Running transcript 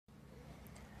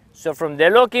So from the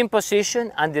lock-in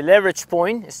position and the leverage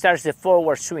point starts the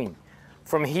forward swing.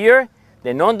 From here,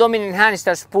 the non-dominant hand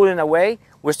starts pulling away.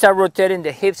 We start rotating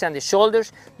the hips and the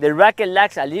shoulders. The racket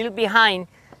lags a little behind.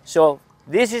 So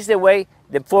this is the way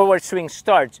the forward swing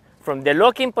starts. From the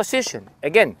lock-in position,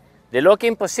 again, the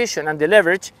lock-in position and the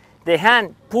leverage, the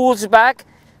hand pulls back.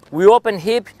 We open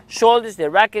hip, shoulders, the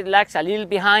racket lags a little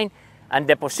behind, and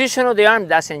the position of the arm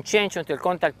doesn't change until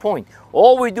contact point.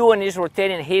 All we're doing is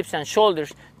rotating hips and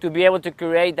shoulders to be able to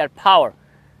create that power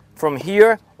from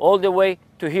here all the way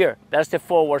to here. That's the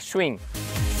forward swing.